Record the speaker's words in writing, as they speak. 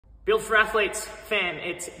Built for Athletes fam,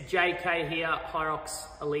 it's JK here, Hyrox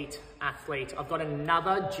Elite Athlete. I've got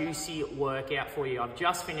another juicy workout for you. I've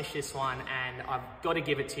just finished this one and I've got to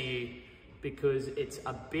give it to you because it's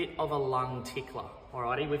a bit of a lung tickler.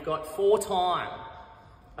 Alrighty, we've got 4 time,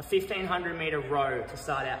 a 1500 meter row to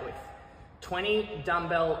start out with, 20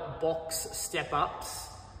 dumbbell box step ups,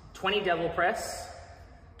 20 devil press,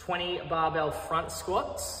 20 barbell front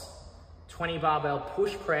squats, 20 barbell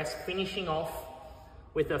push press, finishing off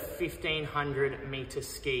with a 1500 meter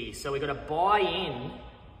ski. So we've got a buy in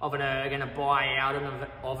of an erg and a buy out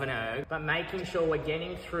of an erg, but making sure we're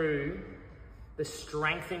getting through the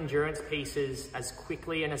strength endurance pieces as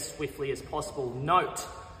quickly and as swiftly as possible. Note,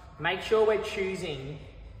 make sure we're choosing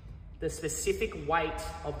the specific weight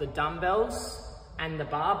of the dumbbells and the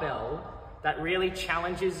barbell that really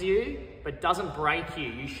challenges you, but doesn't break you.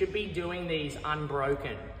 You should be doing these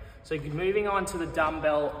unbroken. So moving on to the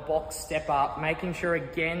dumbbell box step up, making sure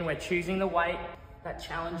again, we're choosing the weight that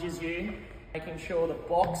challenges you, making sure the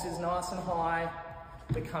box is nice and high,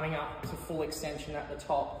 we're coming up to full extension at the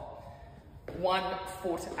top, 1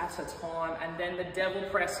 foot at a time. And then the devil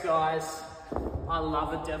press, guys. I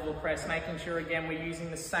love the devil press, making sure again, we're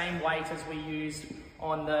using the same weight as we used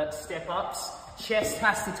on the step ups. Chest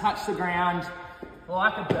has to touch the ground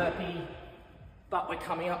like a burpee, but we're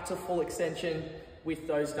coming up to full extension with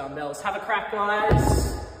those dumbbells. Have a crack,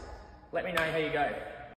 guys. Let me know how you go.